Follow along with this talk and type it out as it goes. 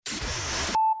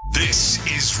This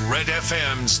is Red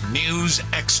FM's News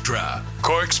Extra,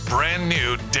 Cork's brand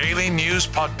new daily news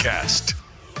podcast.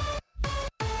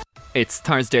 It's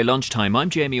Thursday lunchtime. I'm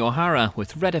Jamie O'Hara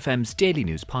with Red FM's daily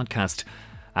news podcast.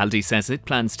 Aldi says it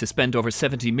plans to spend over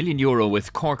 €70 million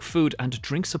with Cork food and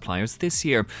drink suppliers this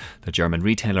year. The German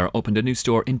retailer opened a new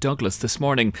store in Douglas this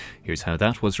morning. Here's how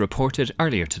that was reported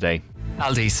earlier today.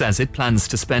 Aldi says it plans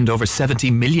to spend over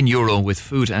 €70 million with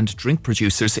food and drink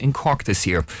producers in Cork this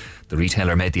year. The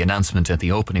retailer made the announcement at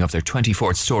the opening of their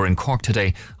 24th store in Cork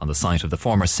today on the site of the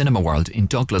former Cinema World in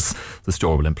Douglas. The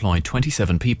store will employ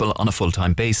 27 people on a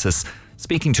full-time basis.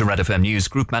 Speaking to Red FM News,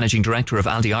 Group Managing Director of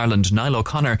Aldi Ireland, Niall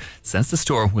O'Connor, says the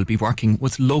store will be working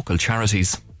with local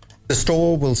charities. The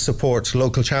store will support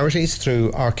local charities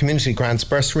through our Community Grants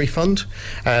Bursary Fund,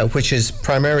 which is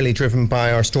primarily driven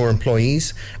by our store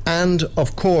employees, and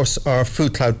of course our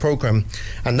Food Cloud programme,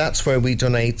 and that's where we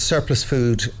donate surplus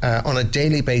food on a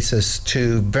daily basis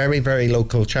to very, very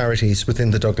local charities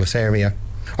within the Douglas area.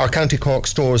 Our County Cork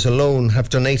stores alone have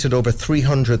donated over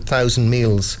 300,000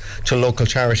 meals to local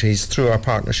charities through our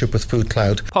partnership with Food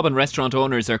Cloud. Pub and restaurant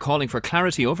owners are calling for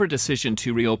clarity over a decision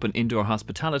to reopen indoor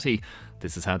hospitality.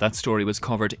 This is how that story was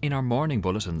covered in our morning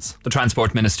bulletins. The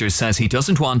Transport Minister says he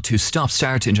doesn't want to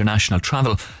stop-start international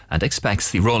travel and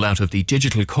expects the rollout of the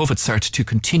digital COVID cert to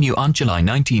continue on July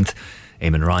 19th.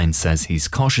 Eamon Ryan says he's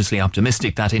cautiously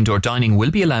optimistic that indoor dining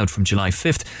will be allowed from July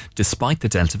 5th despite the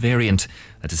Delta variant.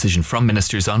 A decision from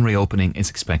ministers on reopening is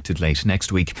expected late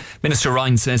next week. Minister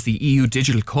Ryan says the EU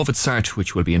digital COVID cert,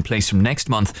 which will be in place from next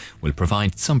month, will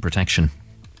provide some protection.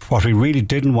 What we really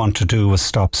didn't want to do was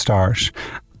stop-start.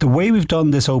 The way we've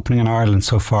done this opening in Ireland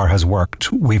so far has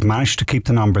worked. We've managed to keep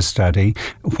the numbers steady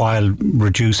while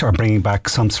reduce or bringing back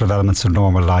some sort of elements of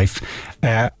normal life.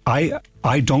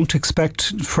 I don't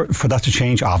expect for that to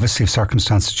change. Obviously, if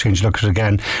circumstances change, look at it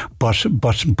again.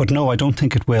 But no, I don't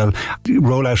think it will. The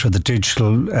rollout of the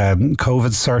digital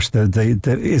COVID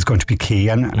cert is going to be key,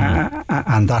 and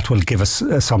that will give us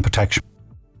some protection.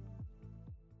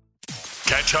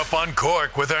 Catch up on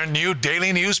Cork with our new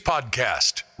daily news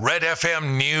podcast, Red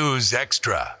FM News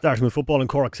Extra. Starting with football in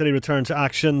Cork City, return to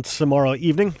action tomorrow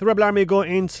evening. The Rebel Army go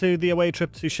into the away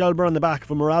trip to Shelbourne on the back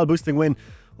of a morale-boosting win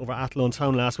over Athlone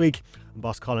Town last week. And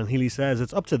boss Colin Healy says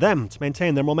it's up to them to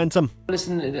maintain their momentum.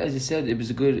 Listen, as I said, it was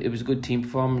a good team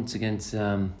performance against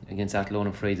Athlone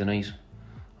on Friday night.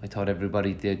 I thought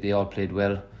everybody they all played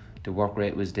well. The work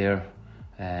rate was there.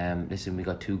 Listen, we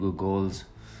got 2 good goals.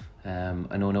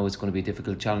 I know now it's going to be a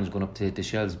difficult challenge going up to the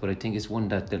Shells, but I think it's one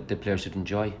that the players should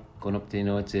enjoy going up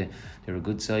to. They're a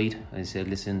good side. I said,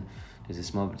 listen,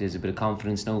 there's a bit of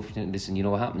confidence now. Listen, you know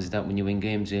what happens is that when you win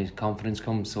games, confidence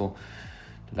comes. So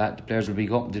the players will be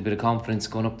up with a bit of confidence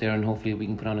going up there, and hopefully we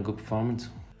can put on a good performance.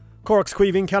 Cork's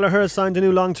Caoimhin Kelleher has signed a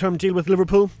new long-term deal with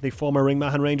Liverpool. The former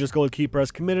Ringmahon Rangers goalkeeper has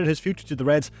committed his future to the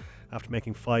Reds after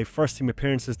making 5 first-team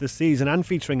appearances this season and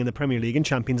featuring in the Premier League and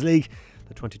Champions League.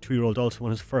 The 22-year-old also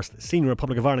won his first Senior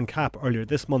Republic of Ireland cap earlier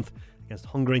this month against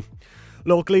Hungary.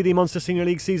 Locally, the Munster Senior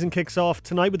League season kicks off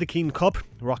tonight with the Keane Cup.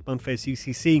 Rockmount face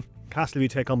UCC, Castleview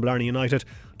take on Blarney United,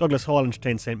 Douglas Hall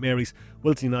entertain St Mary's,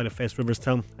 Wilton United face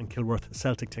Riverstown, and Kilworth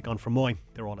Celtic take on Fermoy.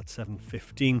 They're all at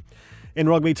 7:15. In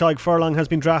rugby, Tyg Furlong has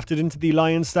been drafted into the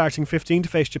Lions starting 15 to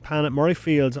face Japan at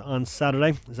Murrayfield on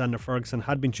Saturday. Xander Ferguson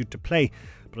had been due to play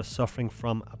but is suffering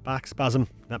from a back spasm.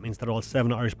 That means that all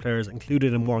 7 Irish players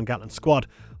included in Warren Gatland's squad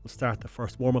will start the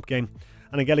first warm-up game.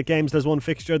 And in Gaelic games, there's one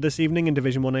fixture this evening in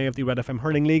Division 1A of the Red FM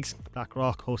Hurling Leagues.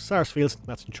 Blackrock hosts Sarsfields.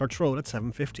 That's in Church Road at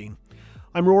 7:15.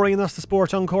 I'm Rory and that's the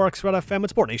sport on Cork's Red FM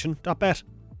at sportnation.bet.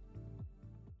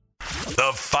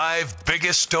 The 5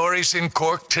 biggest stories in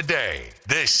Cork today.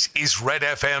 This is Red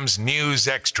FM's News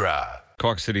Extra.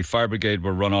 Cork City Fire Brigade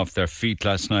were run off their feet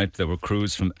last night. There were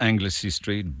crews from Anglesea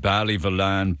Street,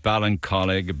 Ballyvolane,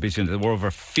 Ballincollig. There were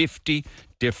over 50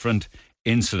 different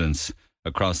incidents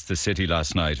across the city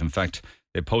last night. In fact,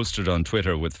 they posted on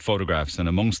Twitter with photographs, and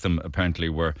amongst them apparently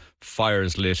were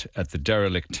fires lit at the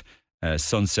derelict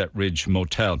Sunset Ridge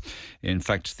Motel. In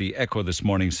fact, the Echo this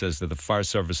morning says that the fire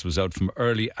service was out from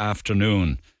early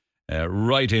afternoon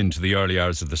right into the early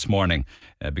hours of this morning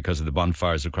because of the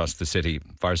bonfires across the city.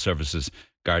 Fire services,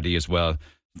 Gardaí as well.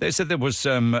 They said there was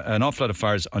an awful lot of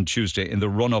fires on Tuesday in the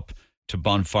run-up to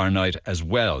bonfire night as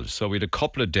well. So we had a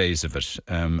couple of days of it.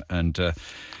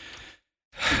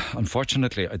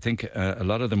 Unfortunately, I think a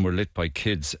lot of them were lit by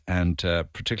kids, and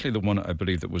particularly the one I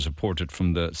believe that was reported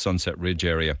from the Sunset Ridge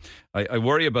area. I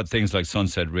worry about things like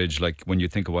Sunset Ridge, like when you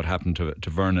think of what happened to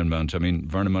Vernon Mount. I mean,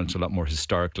 Vernon Mount's a lot more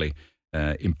historically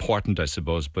important, I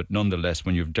suppose, but nonetheless,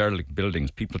 when you have derelict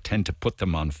buildings, people tend to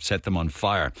set them on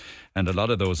fire. And a lot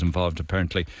of those involved,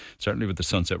 apparently, certainly with the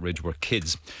Sunset Ridge, were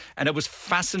kids. And I was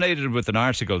fascinated with an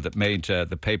article that made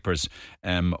the papers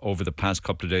over the past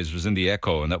couple of days. It was in the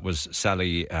Echo, and that was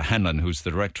Sally Hanlon, who's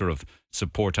the Director of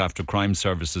Support After Crime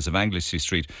Services of Anglesea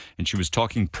Street. And she was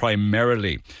talking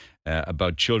primarily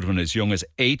about children as young as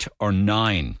 8 or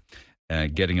 9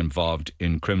 getting involved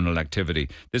in criminal activity.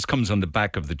 This comes on the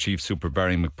back of the Chief Super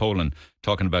Barry McPolan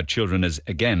talking about children as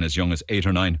young as 8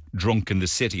 or 9 drunk in the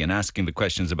city, and asking the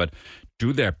questions about,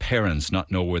 do their parents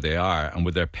not know where they are, and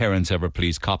would their parents ever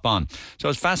please cop on? So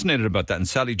I was fascinated about that, and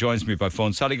Sally joins me by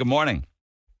phone. Sally, good morning.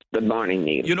 Good morning,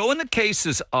 Neil. You know, in the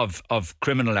cases of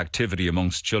criminal activity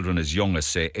amongst children as young as,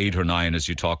 say, 8 or 9, as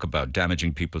you talk about,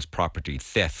 damaging people's property,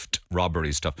 theft,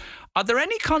 robbery stuff, are there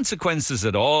any consequences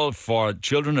at all for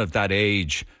children of that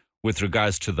age with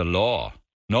regards to the law?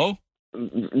 No?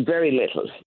 Very little.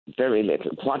 Very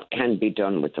little. What can be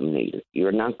done with them, Neil?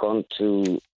 You're not going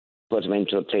to put them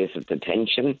into a place of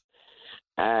detention.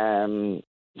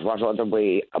 What other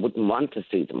way? I wouldn't want to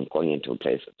see them going into a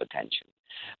place of detention.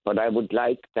 But I would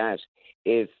like that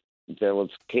if there was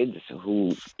kids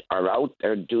who are out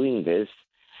there doing this,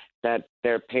 that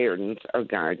their parents or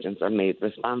guardians are made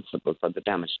responsible for the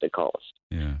damage they caused.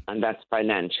 Yeah. And that's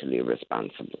financially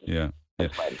responsible. Yeah.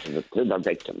 To their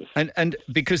victims. And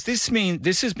because this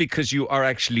is because you are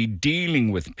actually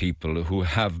dealing with people who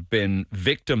have been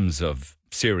victims of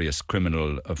serious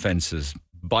criminal offences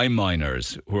by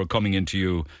minors who are coming into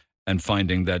you and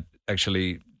finding that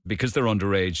actually, because they're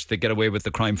underage, they get away with the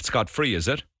crime scot-free, is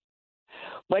it?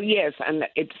 Well, yes, and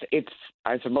it's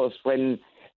I suppose when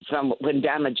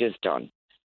damage is done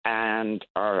and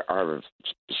or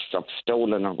stuff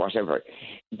stolen or whatever,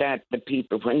 that the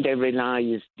people, when they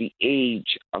realise the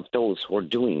age of those who are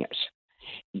doing it,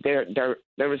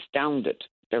 they're astounded,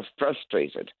 they're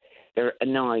frustrated, they're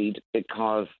annoyed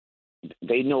because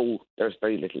they know there's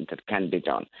very little that can be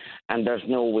done, and there's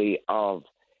no way of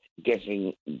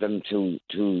getting them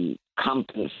to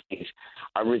compensate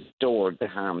or restore the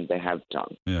harm they have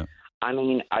done. Yeah. I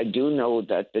mean, I do know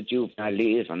that the juvenile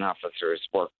liaison officers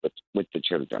work with the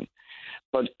children.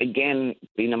 But again,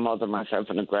 being a mother myself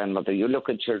and a grandmother, you look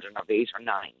at children of 8 or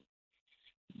 9,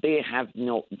 they have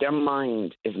their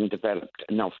mind isn't developed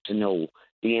enough to know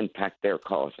the impact they're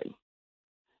causing.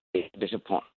 It's a bit of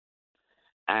fun.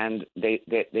 And they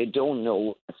don't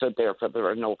know, so therefore there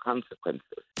are no consequences.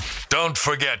 Don't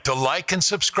forget to like and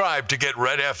subscribe to get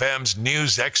Red FM's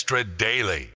News Extra daily.